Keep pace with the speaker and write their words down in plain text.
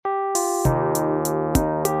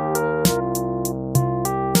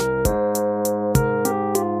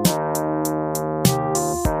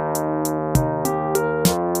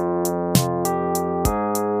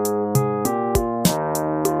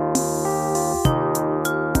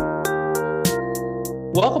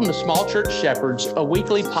Welcome to Small Church Shepherds, a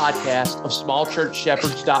weekly podcast of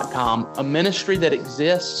smallchurchshepherds.com, a ministry that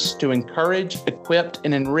exists to encourage, equip,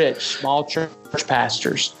 and enrich small church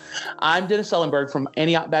pastors. I'm Dennis Ellenberg from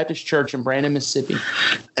Antioch Baptist Church in Brandon, Mississippi.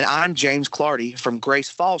 And I'm James Clardy from Grace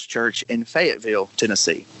Falls Church in Fayetteville,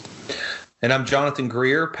 Tennessee. And I'm Jonathan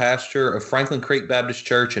Greer, pastor of Franklin Creek Baptist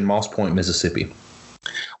Church in Moss Point, Mississippi.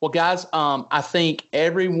 Well, guys, I think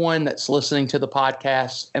everyone that's listening to the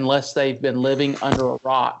podcast, unless they've been living under a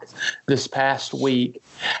rock this past week,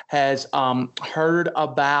 has heard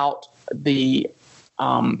about the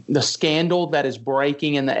scandal that is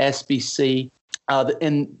breaking in the SBC.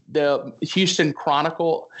 In the Houston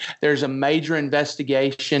Chronicle, there's a major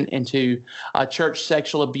investigation into church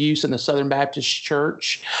sexual abuse in the Southern Baptist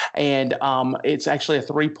Church, and it's actually a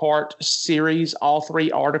three-part series. All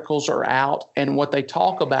three articles are out, and what they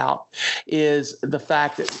talk about is the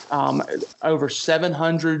fact that over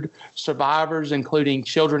 700 survivors, including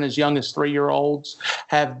children as young as 3-year-olds,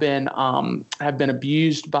 have been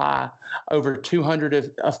abused by over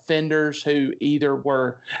 200 offenders who either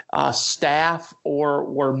were staff or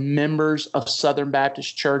were members of Southern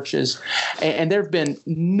Baptist churches. And there have been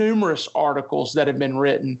numerous articles that have been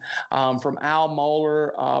written from Al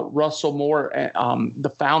Mohler, Russell Moore, the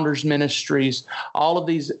Founders Ministries, all of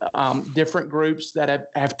these different groups that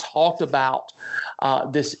have talked about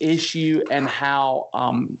this issue and how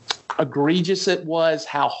egregious it was,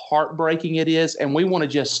 how heartbreaking it is. And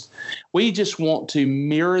we just want to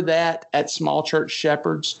mirror that at Small Church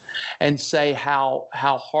Shepherds and say how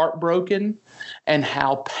heartbroken and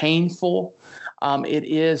how painful it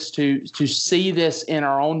is to see this in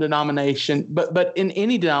our own denomination, but in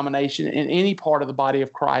any denomination, in any part of the body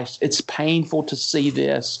of Christ, it's painful to see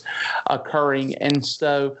this occurring. And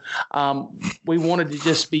so we wanted to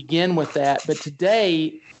just begin with that. But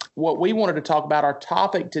today, what we wanted to talk about, our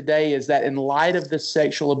topic today, is that in light of this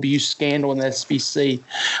sexual abuse scandal in the SBC,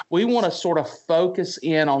 we want to sort of focus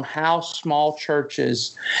in on how small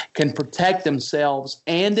churches can protect themselves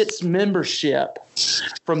and its membership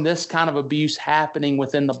from this kind of abuse happening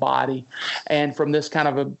within the body and from this kind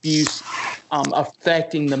of abuse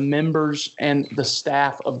affecting the members and the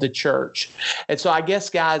staff of the church. And so I guess,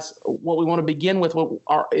 guys, what we want to begin with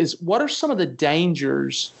is what are some of the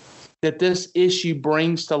dangers that this issue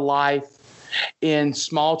brings to life in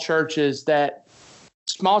small churches that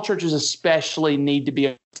small churches especially need to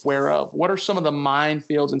be aware of? What are some of the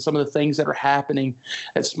minefields and some of the things that are happening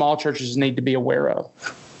that small churches need to be aware of?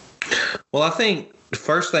 Well, I think the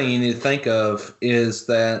first thing you need to think of is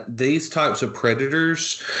that these types of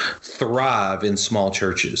predators thrive in small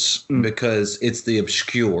churches because it's the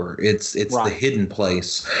obscure, it's right. The hidden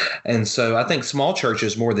place. And so I think small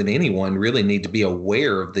churches more than anyone really need to be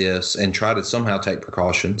aware of this and try to somehow take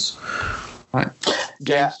precautions. Right.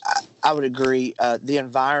 Yeah, I would agree. The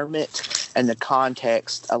environment and the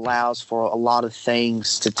context allows for a lot of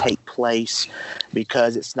things to take place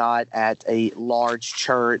because it's not at a large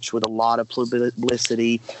church with a lot of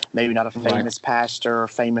publicity, maybe not a famous pastor or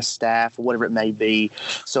famous staff or whatever it may be.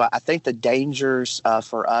 So I think the dangers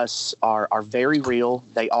for us are very real.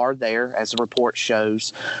 They are there, as the report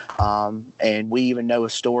shows. And we even know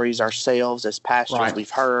of stories ourselves as pastors we've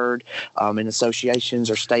heard in associations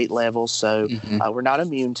or state levels. So we're not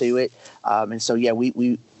immune to it. And so, yeah,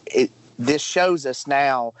 this shows us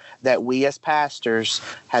now that we as pastors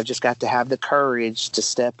have just got to have the courage to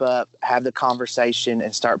step up, have the conversation,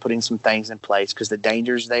 and start putting some things in place because the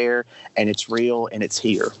danger's there and it's real and it's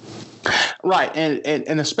here. Right.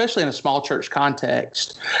 And especially in a small church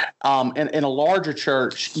context, in a larger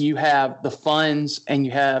church, you have the funds and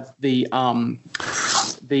you have the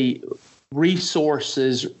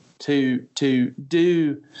resources to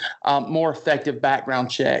do more effective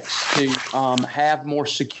background checks, to have more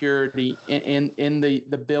security in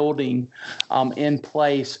the building in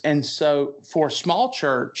place. And so for a small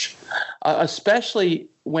church, especially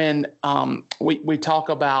when we talk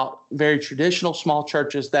about very traditional small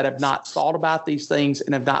churches that have not thought about these things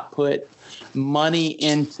and have not put money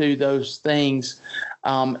into those things,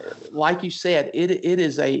 like you said, it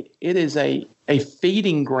is a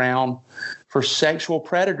feeding ground for sexual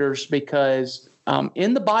predators because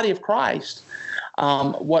in the body of Christ,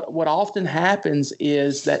 what often happens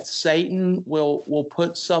is that Satan will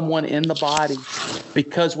put someone in the body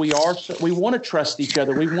because we want to trust each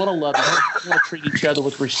other. We want to love each other. We want to treat each other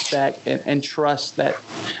with respect and trust that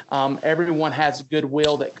everyone has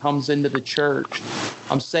goodwill that comes into the church.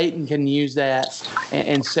 Satan can use that,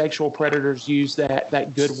 and sexual predators use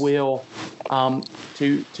that goodwill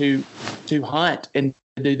to hunt and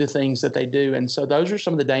do the things that they do. And so those are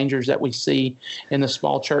some of the dangers that we see in the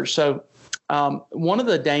small church. So One of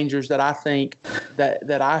the dangers that I think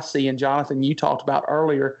that I see, and Jonathan, you talked about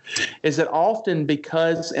earlier, is that often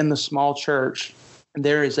because in the small church,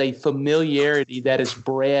 there is a familiarity that is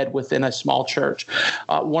bred within a small church.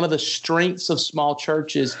 One of the strengths of small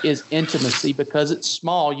churches is intimacy. Because it's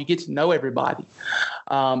small, you get to know everybody.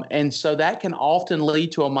 And so that can often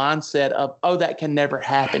lead to a mindset of, oh, that can never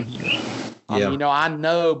happen here. I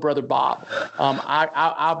know Brother Bob.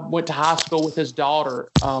 I went to high school with his daughter.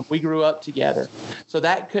 We grew up together. So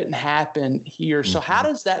that couldn't happen here. So how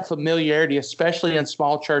does that familiarity, especially in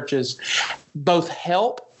small churches, both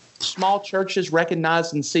help small churches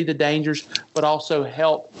recognize and see the dangers, but also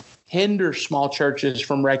help hinder small churches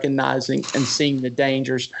from recognizing and seeing the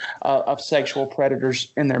dangers of sexual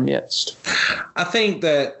predators in their midst? I think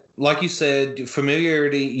that, like you said,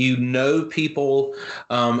 familiarity, people,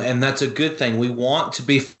 and that's a good thing. We want to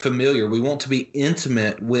be familiar. We want to be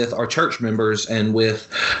intimate with our church members and with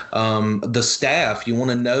the staff. You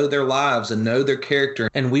want to know their lives and know their character.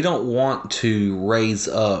 And we don't want to raise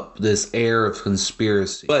up this air of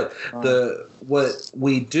conspiracy. But what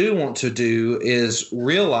we do want to do is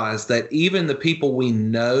realize that even the people we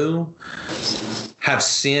know have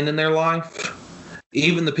sin in their life.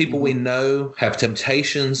 Even the people we know have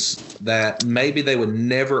temptations that maybe they would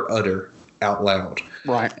never utter out loud.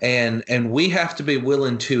 Right. And we have to be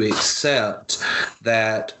willing to accept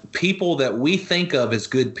that people that we think of as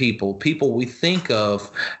good people we think of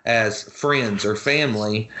as friends or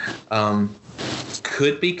family,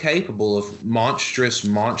 could be capable of monstrous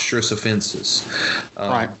offenses.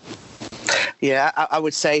 Right. Yeah, I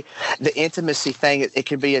would say the intimacy thing, it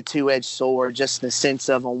can be a two-edged sword, just in the sense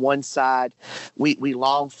of, on one side, we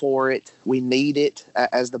long for it. We need it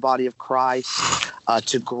as the body of Christ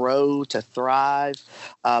to grow, to thrive.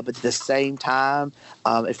 But at the same time,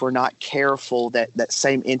 if we're not careful, that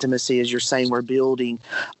same intimacy, as you're saying, we're building,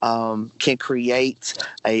 can create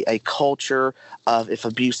a culture of, if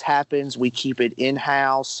abuse happens, we keep it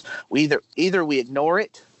in-house. Either we ignore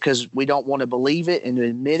it because we don't want to believe it and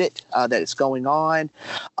admit it, that it's going on,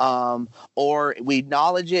 or we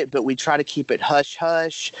acknowledge it, but we try to keep it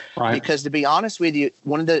hush-hush. Right. Because, to be honest with you,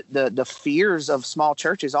 one of the fears of small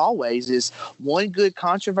churches always is one good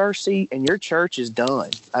controversy and your church is done.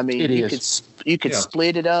 I mean, you could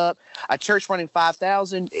split it up. A church running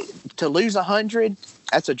 5,000 to lose 100,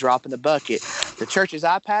 that's a drop in the bucket. The churches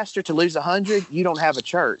I pastor, to lose 100, you don't have a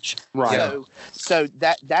church. Right. So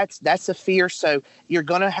that's a fear. So you're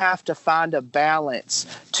going to have to find a balance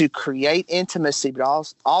to create intimacy,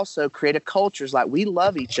 but also create a culture like we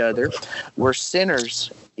love each other. We're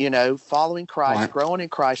sinners, following Christ, right, growing in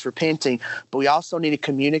Christ, repenting. But we also need to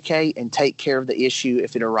communicate and take care of the issue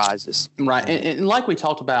if it arises. Right. And like we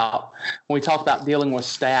talked about, when we talked about dealing with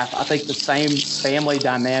staff, I think the same family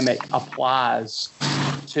dynamic applies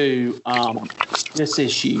to this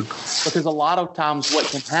issue, because a lot of times what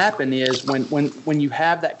can happen is when you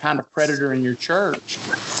have that kind of predator in your church,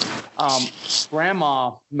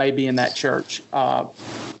 grandma may be in that church.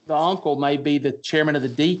 The uncle may be the chairman of the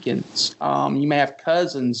deacons. You may have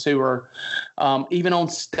cousins who are even on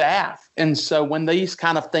staff. And so when these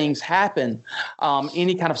kind of things happen,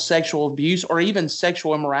 any kind of sexual abuse or even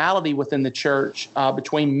sexual immorality within the church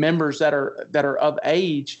between members that are of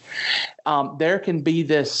age, there can be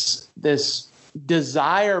this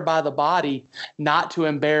desire by the body not to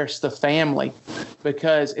embarrass the family,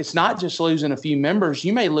 because it's not just losing a few members.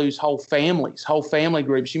 You may lose whole families, whole family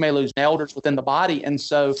groups. You may lose elders within the body. And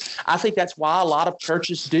so I think that's why a lot of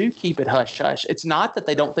churches do keep it hush-hush. It's not that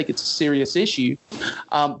they don't think it's a serious issue.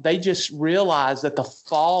 They just realize that the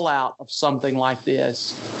fallout of something like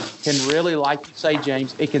this can really, like you say,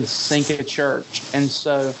 James, it can sink a church. And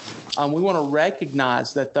so we want to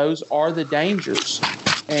recognize that those are the dangers,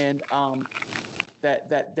 and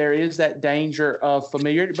that there is that danger of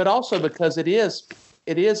familiarity, but also because it is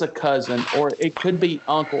a cousin, or it could be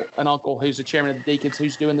an uncle who's the chairman of the deacons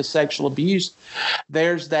who's doing the sexual abuse.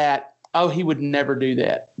 There's that, oh, he would never do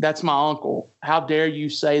that. That's my uncle. How dare you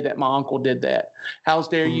say that my uncle did that? How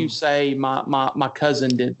dare you say my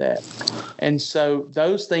cousin did that? And so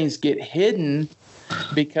those things get hidden,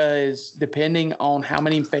 because depending on how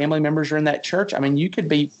many family members are in that church, I mean, you could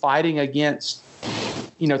be fighting against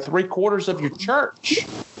 3/4 of your church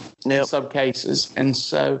in some cases. And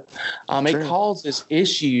so it causes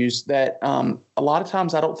issues that a lot of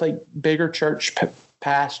times I don't think bigger church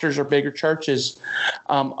pastors or bigger churches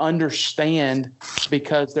understand,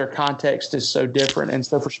 because their context is so different. And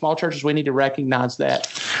so for small churches, we need to recognize that.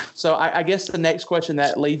 So I guess the next question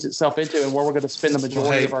that leads itself into, and where we're going to spend the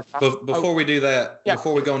majority of our time. Before we do that,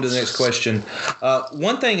 before we go into the next question,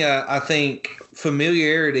 one thing I think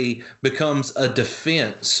familiarity becomes a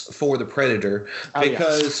defense for the predator,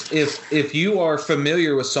 because if you are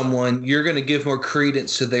familiar with someone, you're going to give more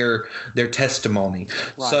credence to their testimony.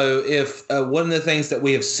 Right. So if one of the things that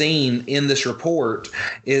we have seen in this report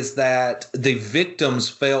is that the victims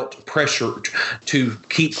felt pressured to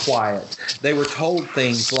keep quiet. They were told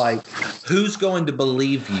things like, who's going to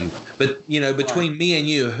believe you? But, between me and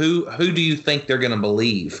you, who do you think they're going to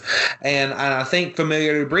believe? And I think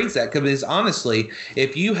familiarity breeds that, because honestly,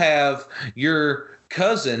 if you have your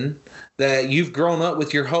cousin that you've grown up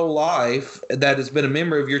with your whole life that has been a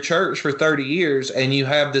member of your church for 30 years, and you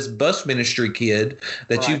have this bus ministry kid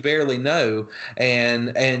that you barely know,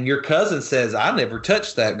 and your cousin says, I never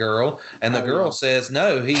touched that girl, and the girl says,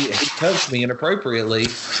 no, he touched me inappropriately,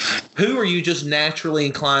 who are you just naturally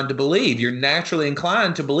inclined to believe? You're naturally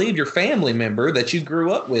inclined to believe your family member that you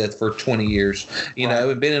grew up with for 20 years,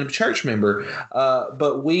 and been a church member.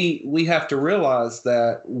 But we have to realize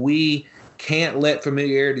that we can't let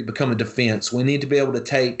familiarity become a defense. We need to be able to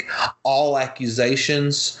take all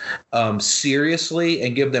accusations seriously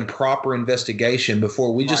and give them proper investigation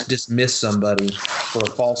before we just dismiss somebody for a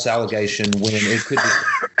false allegation when it could be.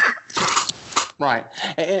 Right.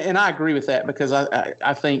 And I agree with that, because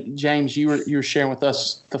I think, James, you were sharing with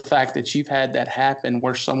us the fact that you've had that happen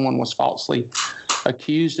where someone was falsely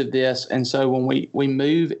accused of this. And so when we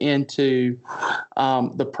move into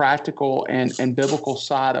the practical and biblical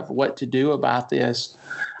side of what to do about this,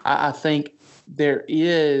 I think there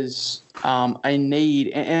is a need.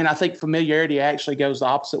 And I think familiarity actually goes the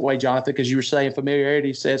opposite way, Jonathan, because you were saying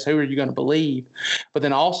familiarity says, who are you going to believe? But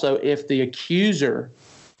then also, if the accuser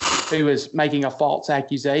who is making a false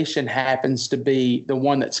accusation happens to be the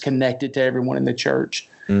one that's connected to everyone in the church,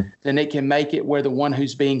 then it can make it where the one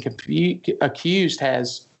who's being accused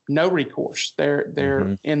has no recourse.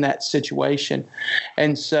 They're in that situation.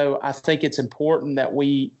 And so I think it's important that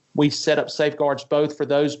we set up safeguards both for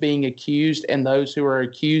those being accused and those who are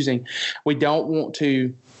accusing. We don't want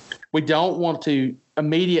to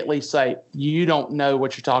immediately say, you don't know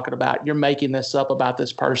what you're talking about. You're making this up about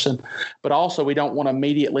this person. But also, we don't want to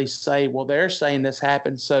immediately say, well, they're saying this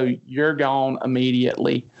happened, so you're gone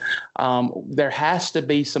immediately. There has to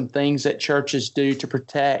be some things that churches do to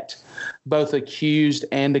protect both accused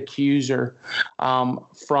and accuser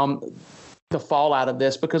from the fallout of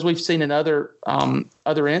this, because we've seen in other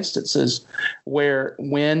instances where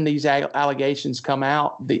when these allegations come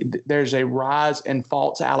out, there's a rise in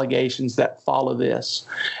false allegations that follow this.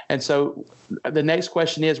 And so the next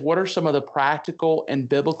question is, what are some of the practical and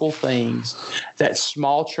biblical things that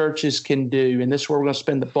small churches can do? And this is where we're going to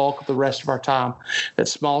spend the bulk of the rest of our time, that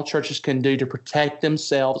small churches can do to protect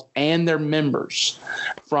themselves and their members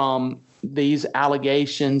from these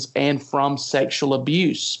allegations and from sexual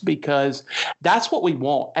abuse, because that's what we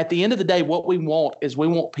want. At the end of the day, what we want is we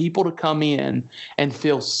want people to come in and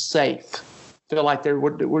feel safe, feel like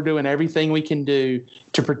we're doing everything we can do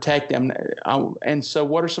to protect them. And so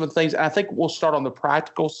what are some of the things? I think we'll start on the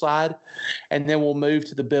practical side, and then we'll move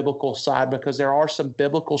to the biblical side, because there are some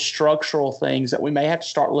biblical structural things that we may have to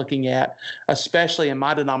start looking at, especially in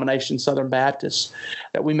my denomination, Southern Baptist,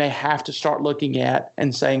 that we may have to start looking at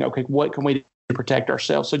and saying, okay, what can we do to protect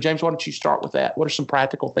ourselves? So, James, why don't you start with that? What are some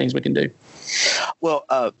practical things we can do? Well,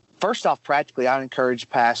 first off, practically, I encourage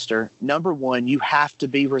pastor, number one, you have to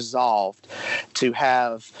be resolved to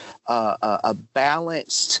have a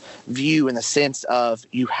balanced view, in the sense of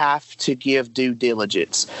you have to give due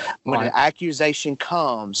diligence. When an accusation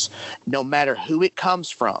comes, no matter who it comes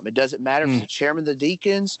from, it doesn't matter if it's the chairman of the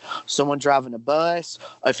deacons, someone driving a bus,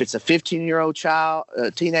 if it's a 15-year-old child, a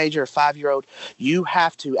teenager, a 5-year-old, you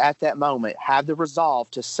have to, at that moment, have the resolve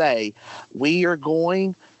to say, we are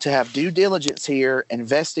going to have due diligence here,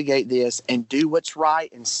 investigate this, and do what's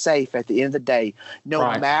right and safe at the end of the day.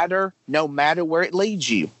 No matter where it leads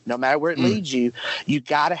you, you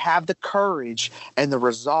got to have the courage and the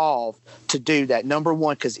resolve to do that. Number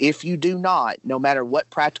one, because if you do not, no matter what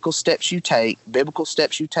practical steps you take, biblical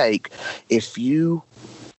steps you take, if you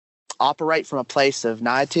operate from a place of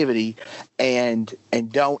naivety and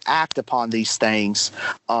don't act upon these things,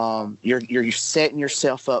 you're setting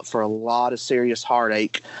yourself up for a lot of serious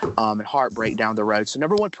heartache and heartbreak down the road. So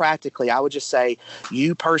number one, practically, I would just say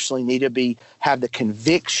you personally need to have the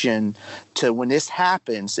conviction to, when this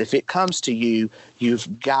happens, if it comes to you,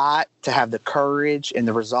 you've got to have the courage and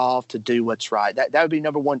the resolve to do what's right. That would be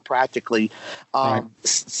number one, practically.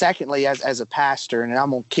 Secondly, as a pastor, and I'm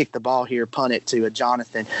going to kick the ball here, punt it to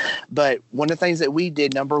Jonathan, but one of the things that we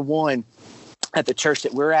did, number one, at the church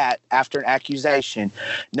that we're at, after an accusation,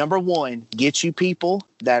 number one, get you people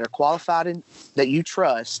that are qualified and that you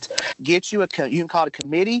trust. Get you you can call it a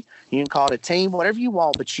committee, you can call it a team, whatever you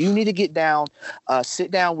want, but you need to get down,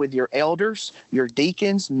 sit down with your elders, your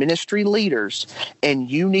deacons, ministry leaders, and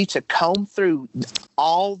you need to comb through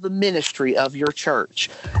all the ministry of your church,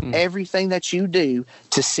 everything that you do,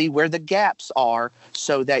 to see where the gaps are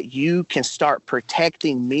so that you can start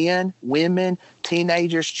protecting men, women,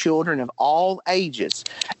 teenagers, children of all ages.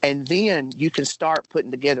 And then you can start putting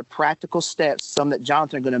together practical steps, some that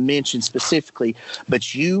Jonathan are going to mention specifically,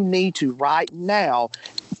 but you need to right now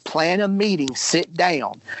plan a meeting, sit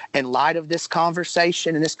down in light of this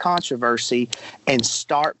conversation and this controversy, and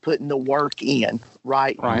start putting the work in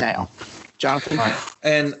right now. Jonathan? Right.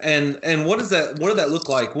 And what does that look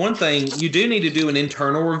like? One thing, you do need to do an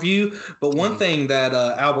internal review, but one thing that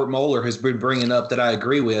Albert Mohler has been bringing up that I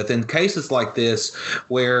agree with, in cases like this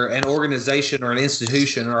where an organization or an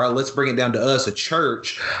institution, or let's bring it down to us, a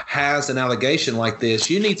church, has an allegation like this,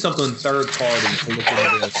 you need something third party to look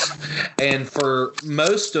into this. And for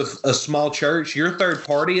most of a small church, your third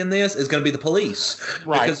party in this is going to be the police.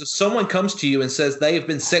 Right. Because if someone comes to you and says they have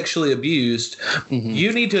been sexually abused,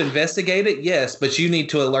 you need to investigate it. Yes, but you need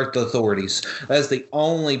to alert the authorities. That's the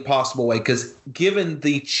only possible way, because given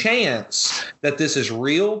the chance that this is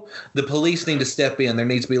real, the police need to step in. There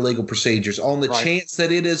needs to be legal procedures. On the chance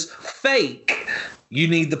that it is fake, you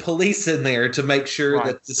need the police in there to make sure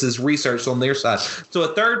that this is researched on their side. So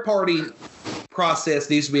a third-party process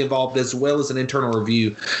needs to be involved, as well as an internal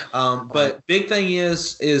review. But big thing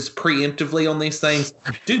is preemptively on these things,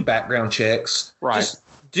 do background checks. Just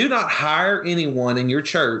do not hire anyone in your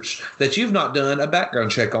church that you've not done a background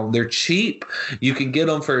check on. They're cheap. You can get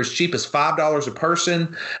them for as cheap as $5 a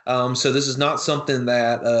person. So this is not something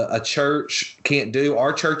that a church can't do.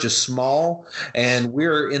 Our church is small, and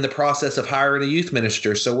we're in the process of hiring a youth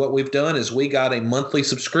minister. So what we've done is we got a monthly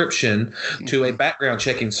subscription to a background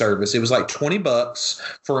checking service. It was like $20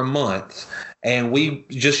 for a month. And we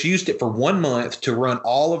just used it for 1 month to run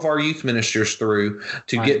all of our youth ministers through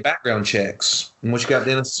to get background checks. And what you got,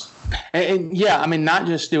 Dennis? And yeah, I mean, not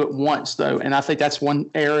just do it once, though. And I think that's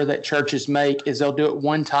one error that churches make, is they'll do it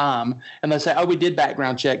one time and they'll say, oh, we did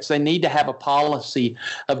background checks. They need to have a policy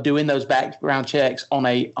of doing those background checks on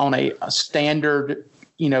a standard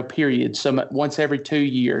period. So once every 2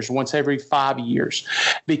 years, once every 5 years,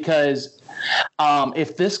 because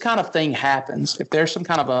if this kind of thing happens, if there's some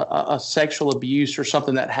kind of a sexual abuse or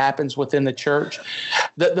something that happens within the church,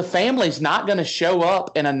 the family's not going to show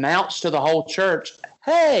up and announce to the whole church,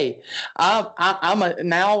 hey, I'm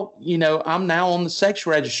now on the sex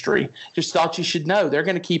registry. Just thought you should know. They're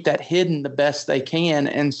going to keep that hidden the best they can.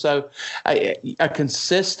 And so a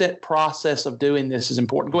consistent process of doing this is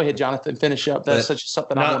important. Go ahead, Jonathan, finish up. That's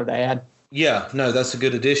something I wanted to add. Yeah, no, that's a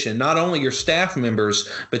good addition. Not only your staff members,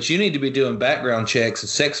 but you need to be doing background checks and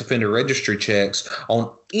sex offender registry checks on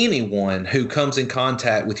anyone who comes in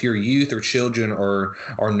contact with your youth or children or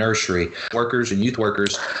nursery. Workers and youth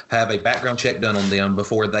workers have a background check done on them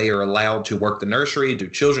before they are allowed to work the nursery, do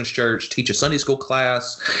children's church, teach a Sunday school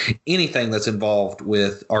class, anything that's involved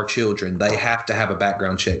with our children. They have to have a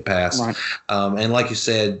background check passed. Right. And like you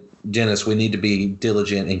said, Dennis, we need to be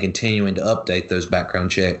diligent in continuing to update those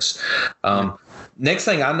background checks. Next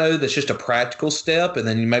thing I know that's just a practical step, and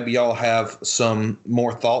then maybe y'all have some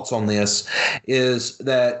more thoughts on this, is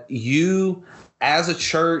that you as a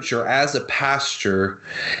church or as a pastor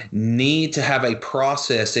need to have a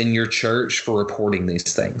process in your church for reporting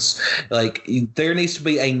these things. Like, there needs to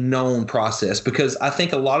be a known process, because I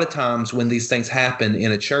think a lot of times when these things happen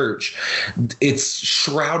in a church, it's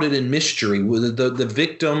shrouded in mystery. The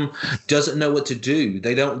victim doesn't know what to do.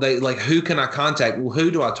 They like, who can I contact? Well, who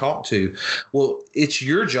do I talk to? Well, it's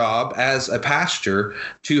your job as a pastor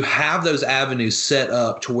to have those avenues set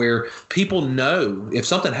up to where people know if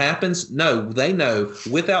something happens, they know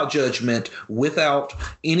without judgment, without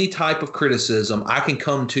any type of criticism, I can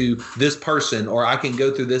come to this person, or I can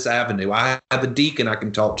go through this avenue. I have a deacon I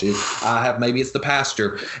can talk to. Maybe it's the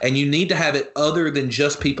pastor. And you need to have it other than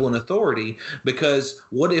just people in authority, because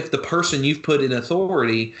what if the person you've put in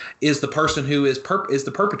authority is the person who is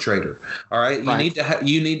the perpetrator? All right.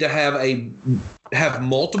 You need to have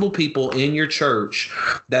multiple people in your church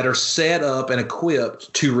that are set up and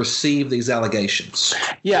equipped to receive these allegations.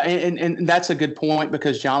 Yeah, and that's a good point,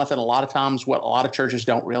 because, Jonathan, a lot of times what a lot of churches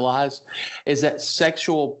don't realize is that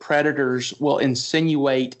sexual predators will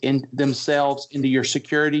insinuate themselves into your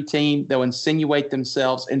security team. They'll insinuate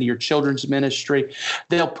themselves into your children's ministry.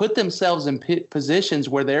 They'll put themselves in positions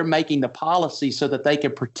where they're making the policy so that they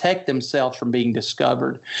can protect themselves from being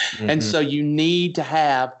discovered. Mm-hmm. And so you need to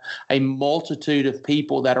have a multitude multitude of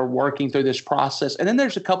people that are working through this process. And then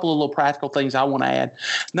there's a couple of little practical things I want to add.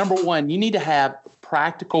 Number one, you need to have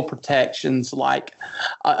practical protections like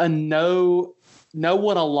a no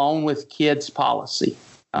one alone with kids policy.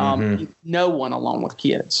 No one alone with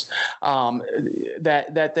kids.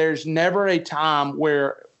 That there's never a time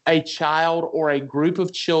where a child or a group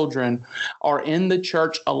of children are in the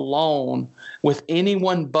church alone with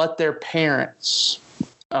anyone but their parents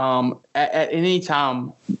at any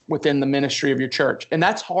time within the ministry of your church. And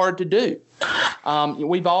that's hard to do.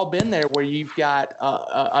 We've all been there where you've got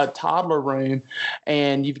a toddler room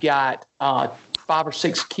and you've got 5 or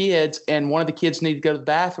 6 kids, and one of the kids need to go to the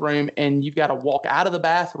bathroom, and you've got to walk out of the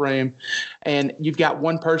bathroom, and you've got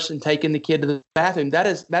one person taking the kid to the bathroom. That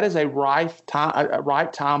is a right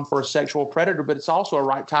time for a sexual predator, but it's also a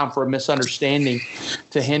right time for a misunderstanding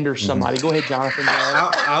to hinder somebody. Go ahead, Jonathan.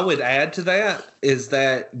 I would add to that is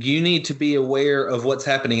that you need to be aware of what's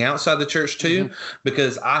happening outside the church too,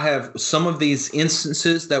 because I have some of these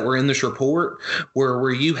instances that were in this report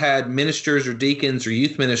where you had ministers or deacons or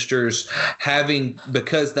youth ministers having,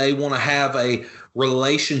 because they want to have a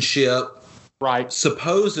relationship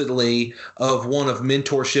supposedly of one of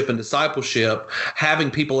mentorship and discipleship,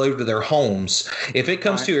 having people over to their homes. If it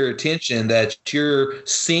comes to your attention that your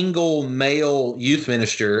single male youth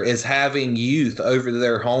minister is having youth over to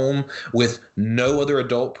their home with no other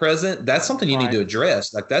adult present, that's something you need to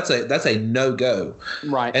address. Like that's a no-go.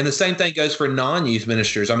 Right. And the same thing goes for non-youth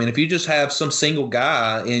ministers. I mean, if you just have some single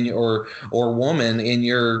guy or woman in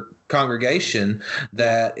your congregation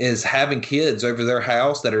that is having kids over their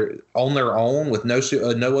house that are on their own with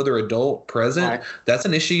no other adult present, that's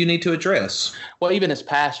an issue you need to address. Well, even as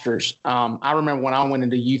pastors, I remember when I went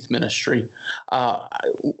into youth ministry,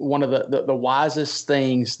 one of the wisest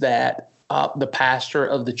things that the pastor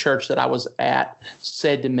of the church that I was at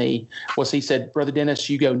said to me was, he said, "Brother Dennis,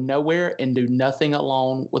 you go nowhere and do nothing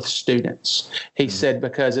alone with students." He said,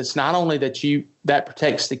 because it's not only that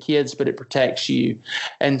protects the kids, but it protects you.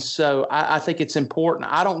 And so I think it's important.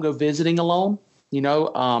 I don't go visiting alone.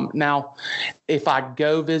 Now, if I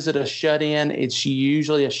go visit a shut-in, it's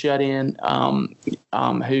usually a shut-in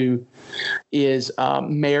who is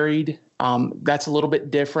married. That's a little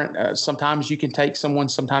bit different. Sometimes you can take someone,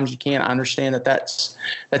 sometimes you can't. I understand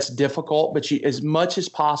that's difficult, but as much as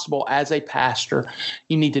possible as a pastor,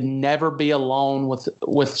 you need to never be alone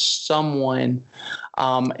with someone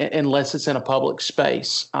unless it's in a public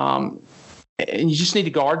space. And you just need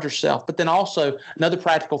to guard yourself. But then also another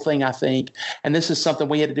practical thing, I think, and this is something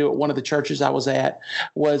we had to do at one of the churches I was at,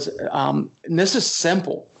 was, and this is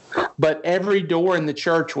simple, but every door in the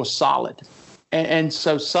church was solid. And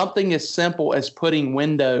so something as simple as putting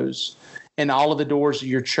windows in all of the doors of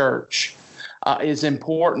your church is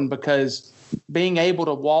important, because being able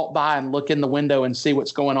to walk by and look in the window and see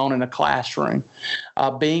what's going on in a classroom,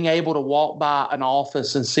 being able to walk by an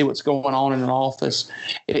office and see what's going on in an office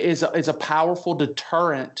is a powerful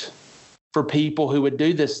deterrent for people who would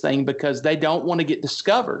do this thing, because they don't want to get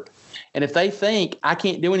discovered. And if they think, I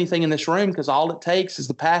can't do anything in this room because all it takes is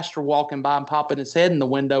the pastor walking by and popping his head in the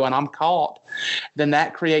window and I'm caught, then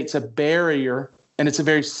that creates a barrier. And it's a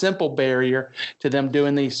very simple barrier to them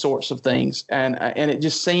doing these sorts of things. And it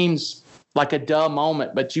just seems like a dumb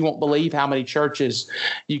moment, but you won't believe how many churches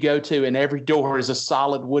you go to and every door is a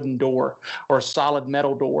solid wooden door or a solid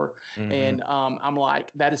metal door. And I'm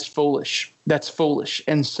like, that is foolish. That's foolish.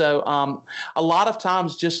 And so a lot of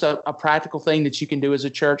times, just a practical thing that you can do as a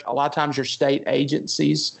church, a lot of times your state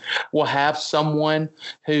agencies will have someone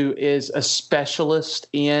who is a specialist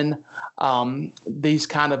in these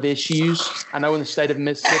kind of issues. I know in the state of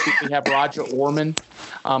Mississippi, we have Roger Orman,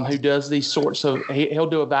 who does these sorts of, he'll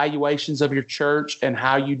do evaluations of your church and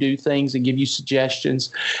how you do things and give you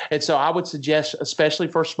suggestions. And so I would suggest, especially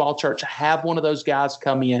for a small church, have one of those guys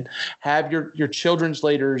come in, have your children's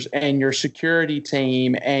leaders and your security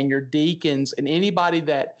team and your deacons and anybody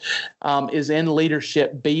that is in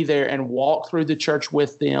leadership be there and walk through the church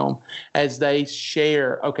with them as they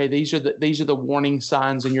share. Okay, these are the warning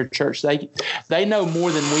signs in your church. They know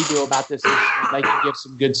more than we do about this issue. They can give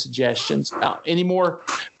some good suggestions. Any more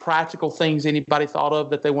practical things anybody thought of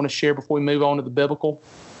that they want to share before we move on to the biblical?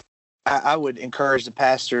 I would encourage the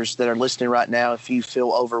pastors that are listening right now, if you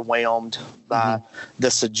feel overwhelmed by the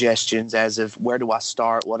suggestions as of where do I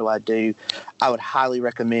start, what do I do, I would highly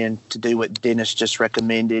recommend to do what Dennis just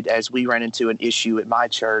recommended. As we ran into an issue at my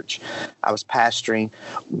church, I was pastoring,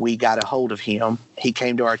 we got a hold of him. He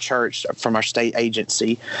came to our church from our state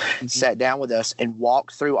agency, sat down with us and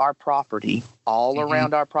walked through our property, all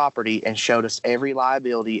around our property, and showed us every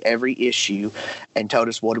liability, every issue, and told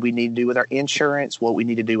us what do we need to do with our insurance, what we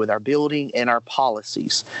need to do with our building and our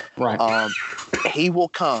policies. Right. He will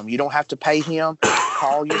come. You don't have to pay him.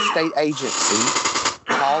 Call your state agency.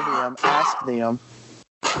 Call them. Ask them.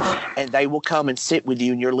 And they will come and sit with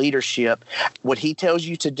you in your leadership. What he tells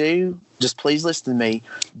you to do, just please listen to me.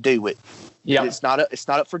 Do it. Yeah. It's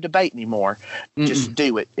not up for debate anymore. Just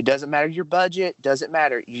do it. It doesn't matter your budget. Doesn't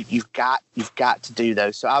matter. You've got to do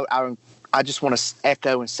those. So I just want to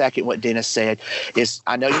echo and second what Dennis said. Is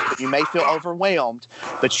I know you may feel overwhelmed,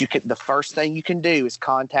 but the first thing you can do is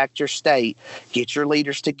contact your state, get your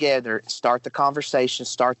leaders together, start the conversation,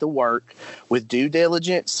 start the work with due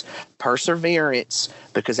diligence, perseverance,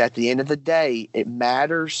 because at the end of the day, it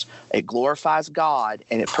matters, it glorifies God,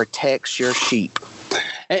 and it protects your sheep.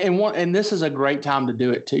 And this is a great time to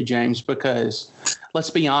do it too, James, because let's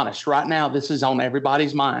be honest, right now this is on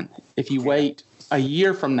everybody's mind. If you wait a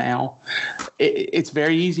year from now, it's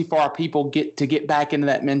very easy for our people to get back into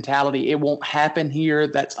that mentality. It won't happen here.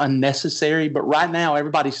 That's unnecessary. But right now,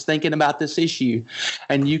 everybody's thinking about this issue.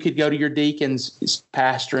 And you could go to your deacons,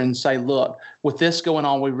 pastor, and say, look, with this going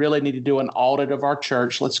on, we really need to do an audit of our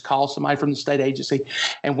church. Let's call somebody from the state agency.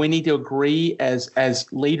 And we need to agree as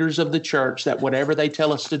leaders of the church that whatever they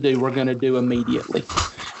tell us to do, we're going to do immediately.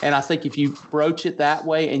 And I think if you broach it that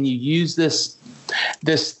way and you use this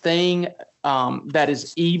thing that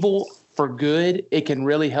is evil for good, it can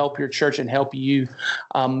really help your church and help you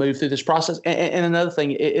move through this process. And another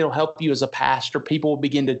thing, it'll help you as a pastor. People will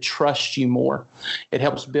begin to trust you more. It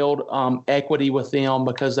helps build equity with them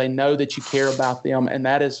because they know that you care about them, and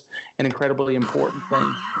that is an incredibly important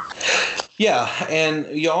thing. Yeah, and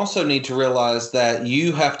you also need to realize that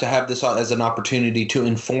you have to have this as an opportunity to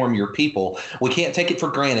inform your people. We can't take it for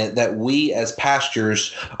granted that we as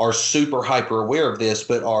pastors are super hyper aware of this,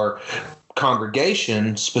 but our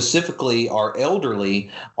congregation, specifically our elderly,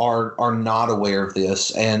 are not aware of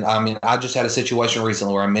this. And I mean, I just had a situation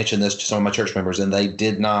recently where I mentioned this to some of my church members, and they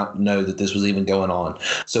did not know that this was even going on.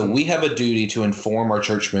 So we have a duty to inform our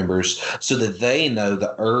church members so that they know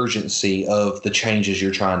the urgency of the changes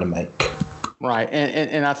you're trying to make. Right.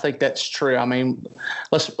 And I think that's true. I mean,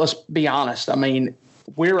 let's be honest. I mean,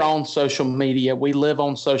 we're on social media. We live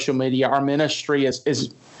on social media. Our ministry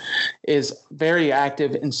is very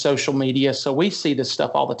active in social media. So we see this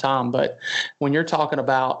stuff all the time. But when you're talking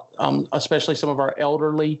about, especially some of our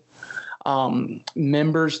elderly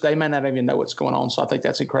members, they may not even know what's going on. So I think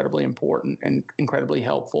that's incredibly important and incredibly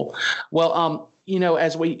helpful. Well,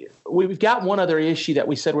 as we've got one other issue that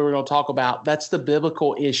we said we were going to talk about. That's the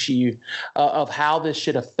biblical issue of how this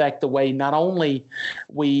should affect the way not only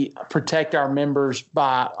we protect our members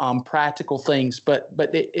by practical things, but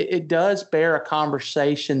it does bear a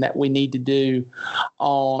conversation that we need to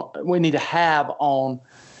have on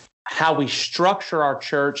how we structure our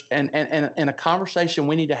church and a conversation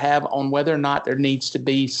we need to have on whether or not there needs to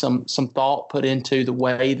be some thought put into the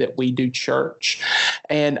way that we do church.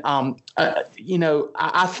 And, I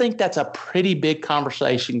think that's a pretty big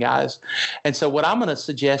conversation, guys. And so what I'm going to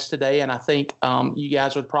suggest today, and I think you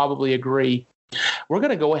guys would probably agree, we're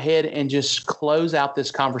going to go ahead and just close out this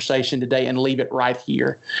conversation today and leave it right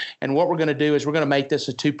here. And what we're going to do is we're going to make this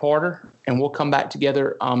a two-parter, and we'll come back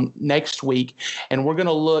together next week, and we're going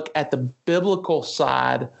to look at the biblical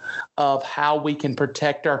side of how we can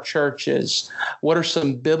protect our churches. What are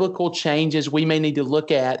some biblical changes we may need to look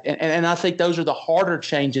at? And I think those are the harder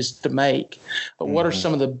changes to make. But what are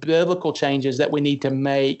some of the biblical changes that we need to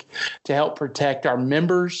make to help protect our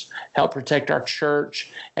members, help protect our church,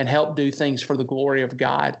 and help do things for the glory of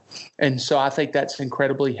God? And so I think that's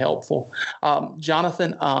incredibly helpful.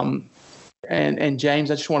 Jonathan and James,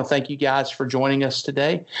 I just want to thank you guys for joining us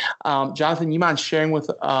today. Jonathan, you mind sharing with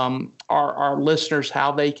our listeners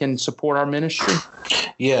how they can support our ministry?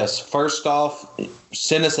 Yes. First off,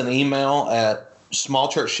 send us an email at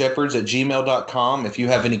smallchurchshepherds@gmail.com. If you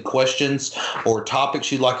have any questions or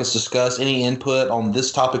topics you'd like us to discuss, any input on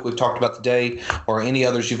this topic we've talked about today or any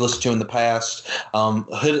others you've listened to in the past,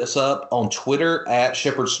 hit us up on Twitter at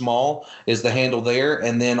ShepherdSmall is the handle there.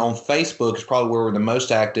 And then on Facebook is probably where we're the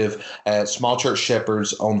most active at Small Church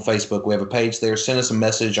Shepherds on Facebook. We have a page there. Send us a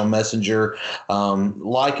message on Messenger.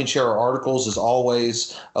 Like and share our articles is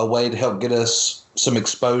always a way to help get us some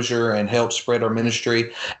exposure and help spread our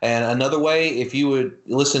ministry. And another way, if you would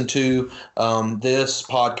listen to this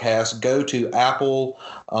podcast, go to Apple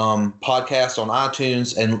Podcasts on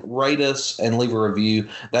iTunes and rate us and leave a review.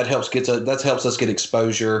 That helps us get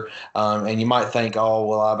exposure. And you might think, oh,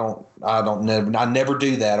 well, I never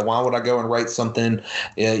do that. Why would I go and rate something?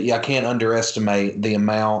 I can't underestimate the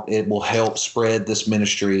amount it will help spread this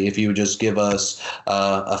ministry if you would just give us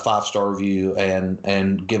a 5-star review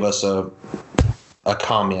and give us a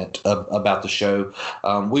comment about the show.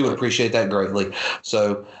 We would appreciate that greatly.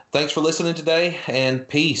 So thanks for listening today, and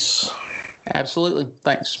peace. Absolutely.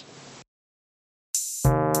 Thanks.